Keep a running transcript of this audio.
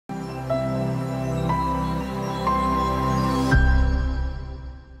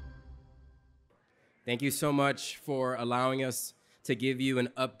Thank you so much for allowing us to give you an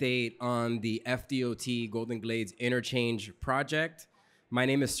update on the FDOT Golden Glades Interchange project. My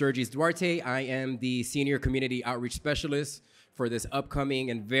name is Sergies Duarte. I am the Senior Community Outreach Specialist for this upcoming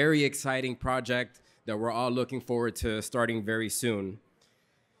and very exciting project that we're all looking forward to starting very soon.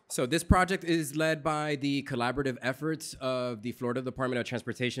 So this project is led by the collaborative efforts of the Florida Department of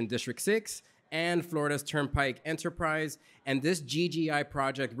Transportation District 6 and Florida's Turnpike Enterprise. And this GGI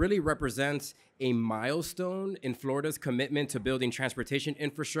project really represents a milestone in Florida's commitment to building transportation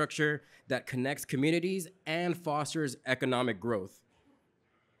infrastructure that connects communities and fosters economic growth.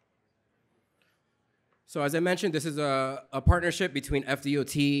 So as I mentioned, this is a partnership between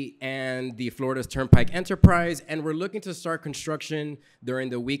FDOT and the Florida's Turnpike Enterprise, and we're looking to start construction during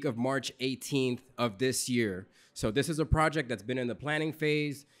the week of March 18th of this year. So this is a project that's been in the planning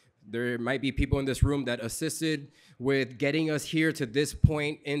phase. There might be people in this room that assisted with getting us here to this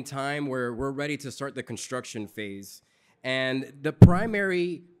point in time where we're ready to start the construction phase. And the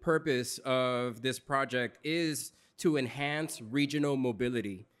primary purpose of this project is to enhance regional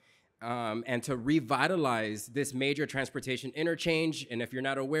mobility. And to revitalize this major transportation interchange. And if you're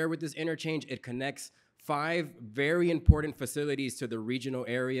not aware with this interchange, it connects 5 very important facilities to the regional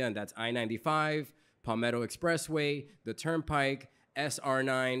area, and that's I-95, Palmetto Expressway, the Turnpike,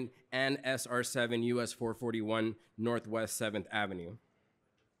 SR9, and SR7 US 441 Northwest 7th Avenue.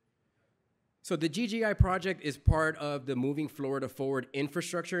 So the GGI project is part of the Moving Florida Forward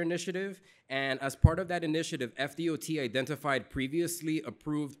Infrastructure Initiative, and as part of that initiative, FDOT identified previously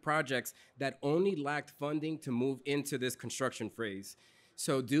approved projects that only lacked funding to move into this construction phase.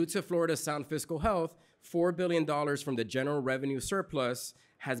 So due to Florida's sound fiscal health, $4 billion from the general revenue surplus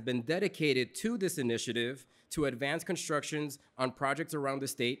has been dedicated to this initiative to advance constructions on projects around the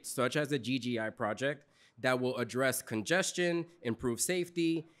state, such as the GGI project, that will address congestion, improve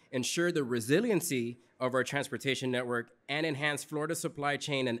safety, ensure the resiliency of our transportation network, and enhance Florida's supply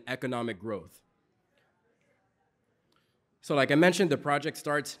chain and economic growth. So like I mentioned, the project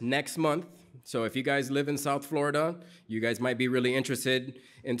starts next month. So if you guys live in South Florida, you guys might be really interested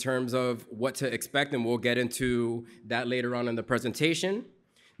in terms of what to expect, and we'll get into that later on in the presentation.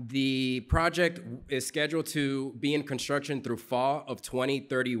 The project is scheduled to be in construction through fall of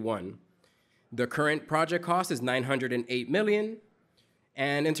 2031. The current project cost is $908 million.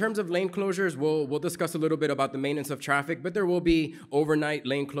 And in terms of lane closures, we'll discuss a little bit about the maintenance of traffic, but there will be overnight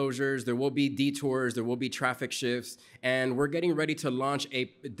lane closures, there will be detours, there will be traffic shifts, and we're getting ready to launch a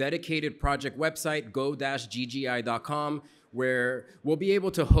dedicated project website, go-ggi.com, where we'll be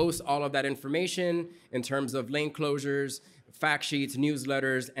able to host all of that information in terms of lane closures, fact sheets,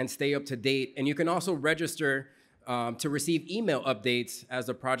 newsletters, and stay up to date. And you can also register to receive email updates as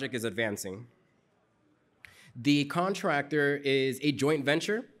the project is advancing. The contractor is a joint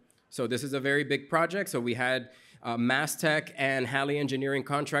venture. So this is a very big project. So we had Mastech and Halley Engineering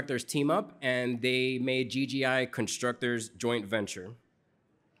Contractors team up, and they made GGI Constructors joint venture.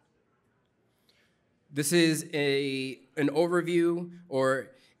 This is an overview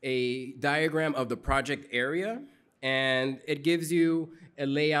or a diagram of the project area, and it gives you a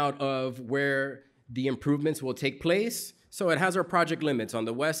layout of where the improvements will take place. So it has our project limits on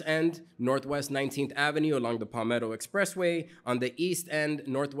the west end, Northwest 19th Avenue along the Palmetto Expressway, on the east end,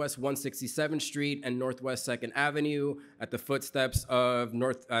 Northwest 167th Street and Northwest 2nd Avenue at the footsteps of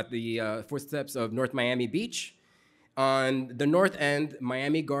North Miami Beach. On the north end,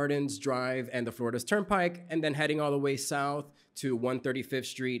 Miami Gardens Drive and the Florida's Turnpike, and then heading all the way south to 135th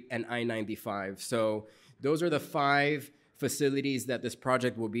Street and I-95. So those are the 5 facilities that this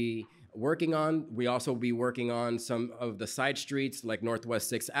project will be working on. We also will be working on some of the side streets like Northwest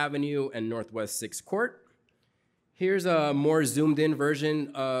 6th Avenue and Northwest 6th Court. Here's a more zoomed in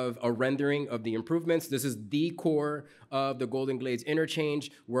version of a rendering of the improvements. This is the core of the Golden Glades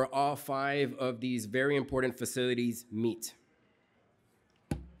Interchange, where all 5 of these very important facilities meet.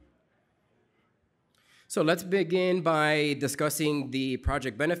 So let's begin by discussing the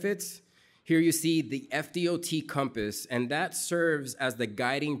project benefits. Here you see the FDOT compass, and that serves as the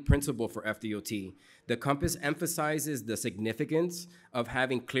guiding principle for FDOT. The compass emphasizes the significance of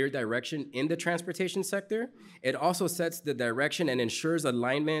having clear direction in the transportation sector. It also sets the direction and ensures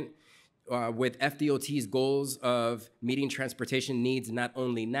alignment with FDOT's goals of meeting transportation needs not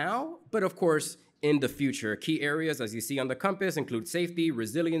only now, but of course, in the future. Key areas, as you see on the compass, include safety,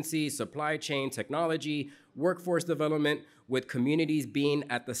 resiliency, supply chain, technology, workforce development, with communities being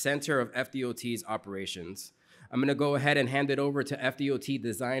at the center of FDOT's operations. I'm gonna go ahead and hand it over to FDOT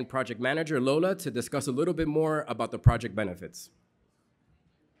Design Project Manager Lola to discuss a little bit more about the project benefits.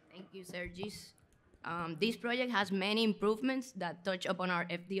 Thank you, Sergies. This project has many improvements that touch upon our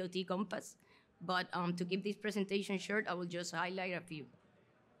FDOT compass. but to keep this presentation short, I will just highlight a few.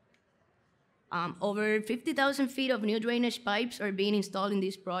 Over 50,000 feet of new drainage pipes are being installed in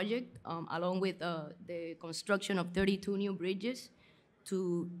this project, along with the construction of 32 new bridges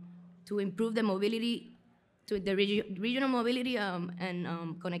to improve the mobility, to the regional mobility and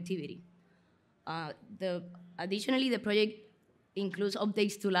connectivity. Additionally, the project includes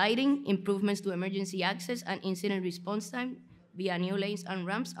updates to lighting, improvements to emergency access, and incident response time via new lanes and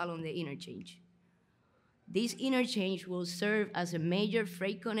ramps along the interchange. This interchange will serve as a major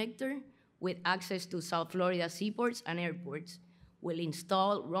freight connector with access to South Florida seaports and airports. Will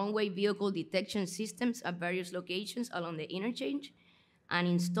install runway vehicle detection systems at various locations along the interchange and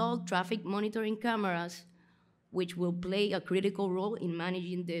install traffic monitoring cameras, which will play a critical role in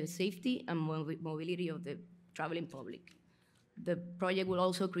managing the safety and mobility of the traveling public. The project will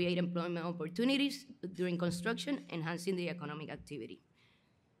also create employment opportunities during construction, enhancing the economic activity.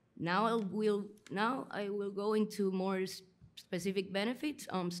 Now I will go into more specific benefits,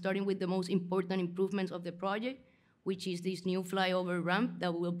 starting with the most important improvements of the project, which is this new flyover ramp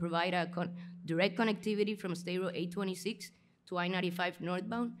that will provide a direct connectivity from State Road 826 to I-95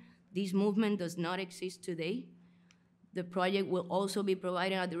 northbound. This movement does not exist today. The project will also be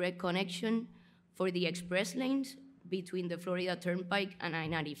providing a direct connection for the express lanes between the Florida Turnpike and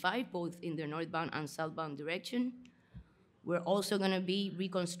I-95, both in the northbound and southbound direction. We're also going to be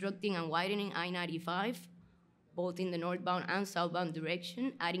reconstructing and widening I-95, both in the northbound and southbound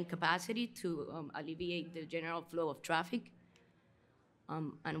direction, adding capacity to alleviate the general flow of traffic.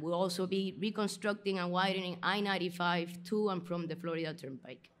 And we'll also be reconstructing and widening I-95 to and from the Florida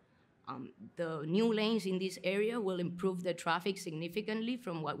Turnpike. The new lanes in this area will improve the traffic significantly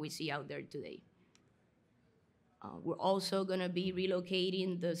from what we see out there today. We're also going to be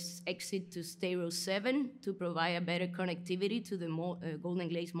relocating the exit to State Road 7 to provide a better connectivity to the Golden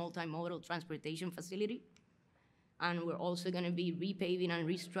Glades multimodal transportation facility. And we're also going to be repaving and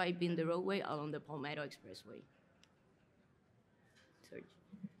restriping the roadway along the Palmetto Expressway. Serge.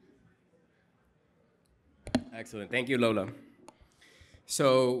 Excellent. Thank you, Lola.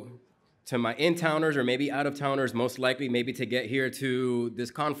 So, to my in-towners or maybe out-of-towners, most likely maybe to get here to this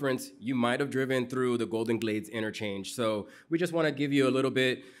conference, you might have driven through the Golden Glades Interchange. So we just want to give you a little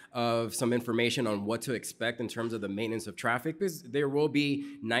bit of some information on what to expect in terms of the maintenance of traffic, because there will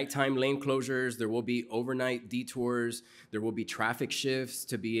be nighttime lane closures, there will be overnight detours, there will be traffic shifts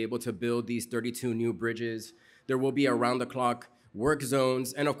to be able to build these 32 new bridges. There will be around-the-clock work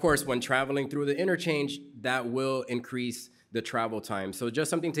zones, and of course, when traveling through the interchange, that will increase the travel time. So just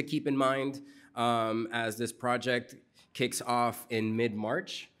something to keep in mind as this project kicks off in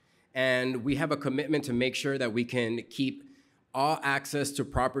mid-March. And we have a commitment to make sure that we can keep all access to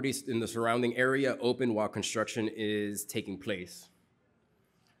properties in the surrounding area open while construction is taking place.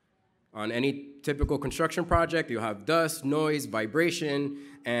 On any typical construction project, you'll have dust, noise, vibration,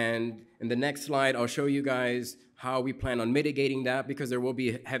 and in the next slide, I'll show you guys how we plan on mitigating that, because there will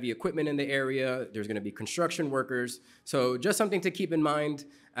be heavy equipment in the area, there's gonna be construction workers. So just something to keep in mind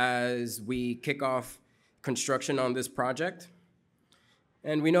as we kick off construction on this project.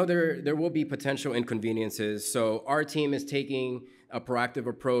 And we know there will be potential inconveniences. So our team is taking a proactive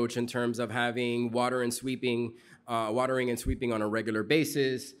approach in terms of having watering and sweeping on a regular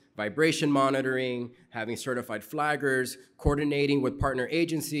basis, vibration monitoring, having certified flaggers, coordinating with partner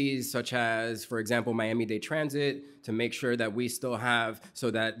agencies such as, for example, Miami-Dade Transit, to make sure that we still have,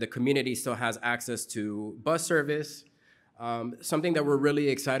 so that the community still has access to bus service. Something that we're really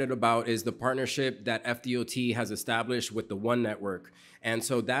excited about is the partnership that FDOT has established with the One Network. And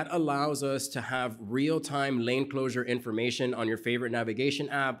so that allows us to have real-time lane closure information on your favorite navigation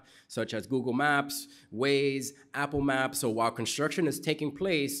app, such as Google Maps, Waze, Apple Maps. So while construction is taking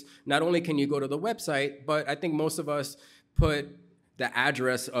place, not only can you go to the website, but I think most of us put the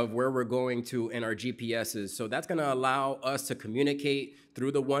address of where we're going to in our GPSs. So that's gonna allow us to communicate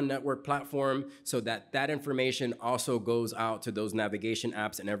through the One Network platform so that that information also goes out to those navigation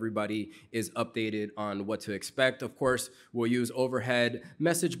apps and everybody is updated on what to expect. Of course, we'll use overhead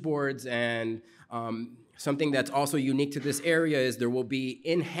message boards, and something that's also unique to this area is there will be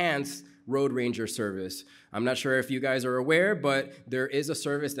enhanced Road Ranger service. I'm not sure if you guys are aware, but there is a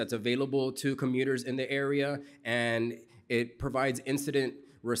service that's available to commuters in the area, and it provides incident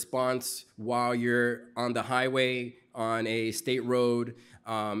response while you're on the highway, on a state road,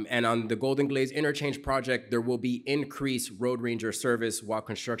 and on the Golden Glades Interchange project, there will be increased Road Ranger service while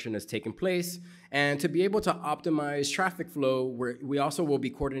construction is taking place. And to be able to optimize traffic flow, we also will be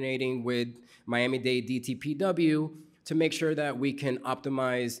coordinating with Miami-Dade DTPW to make sure that we can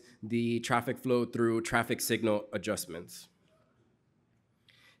optimize the traffic flow through traffic signal adjustments.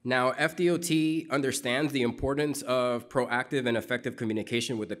 Now, FDOT understands the importance of proactive and effective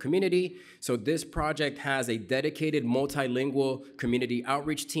communication with the community. So this project has a dedicated multilingual community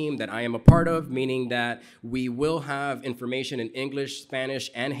outreach team that I am a part of, meaning that we will have information in English,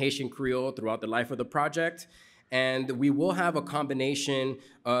 Spanish, and Haitian Creole throughout the life of the project. And we will have a combination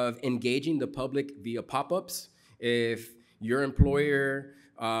of engaging the public via pop-ups. If your employer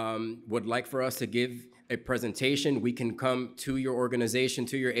would like for us to give a presentation, we can come to your organization,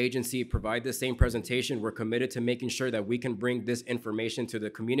 to your agency, provide the same presentation. We're committed to making sure that we can bring this information to the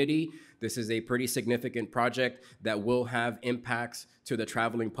community. This is a pretty significant project that will have impacts to the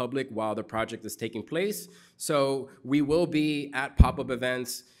traveling public while the project is taking place. So we will be at pop-up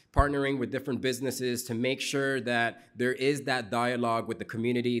events, partnering with different businesses to make sure that there is that dialogue with the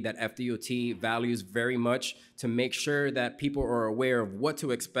community that FDOT values very much, to make sure that people are aware of what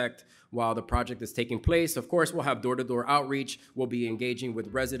to expect while the project is taking place. Of course, we'll have door-to-door outreach. We'll be engaging with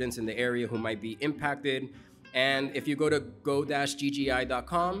residents in the area who might be impacted. And if you go to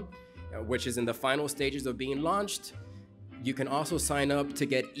go-ggi.com, which is in the final stages of being launched, you can also sign up to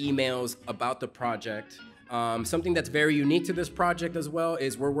get emails about the project. Something that's very unique to this project as well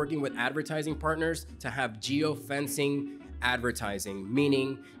is we're working with advertising partners to have geofencing advertising,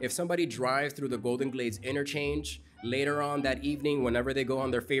 meaning if somebody drives through the Golden Glades Interchange, later on that evening, whenever they go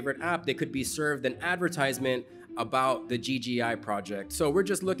on their favorite app, they could be served an advertisement about the GGI project. So we're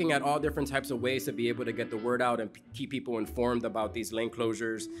just looking at all different types of ways to be able to get the word out and keep people informed about these lane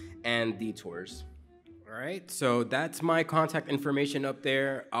closures and detours. All right, so that's my contact information up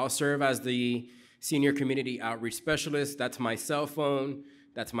there. I'll serve as the Senior Community Outreach Specialist. That's my cell phone.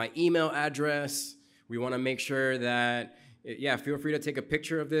 That's my email address. We want to make sure that, yeah, feel free to take a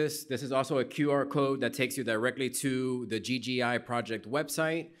picture of this. This is also a QR code that takes you directly to the GGI project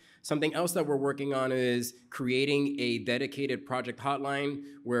website. Something else that we're working on is creating a dedicated project hotline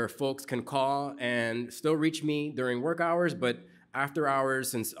where folks can call and still reach me during work hours, but after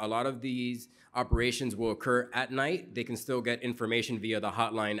hours, since a lot of these operations will occur at night, they can still get information via the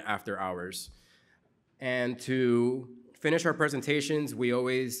hotline after hours. And to finish our presentations, we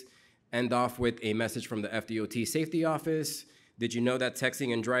always end off with a message from the FDOT Safety Office. Did you know that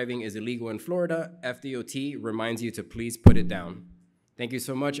texting and driving is illegal in Florida? FDOT reminds you to please put it down. Thank you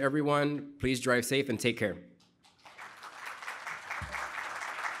so much, everyone. Please drive safe and take care.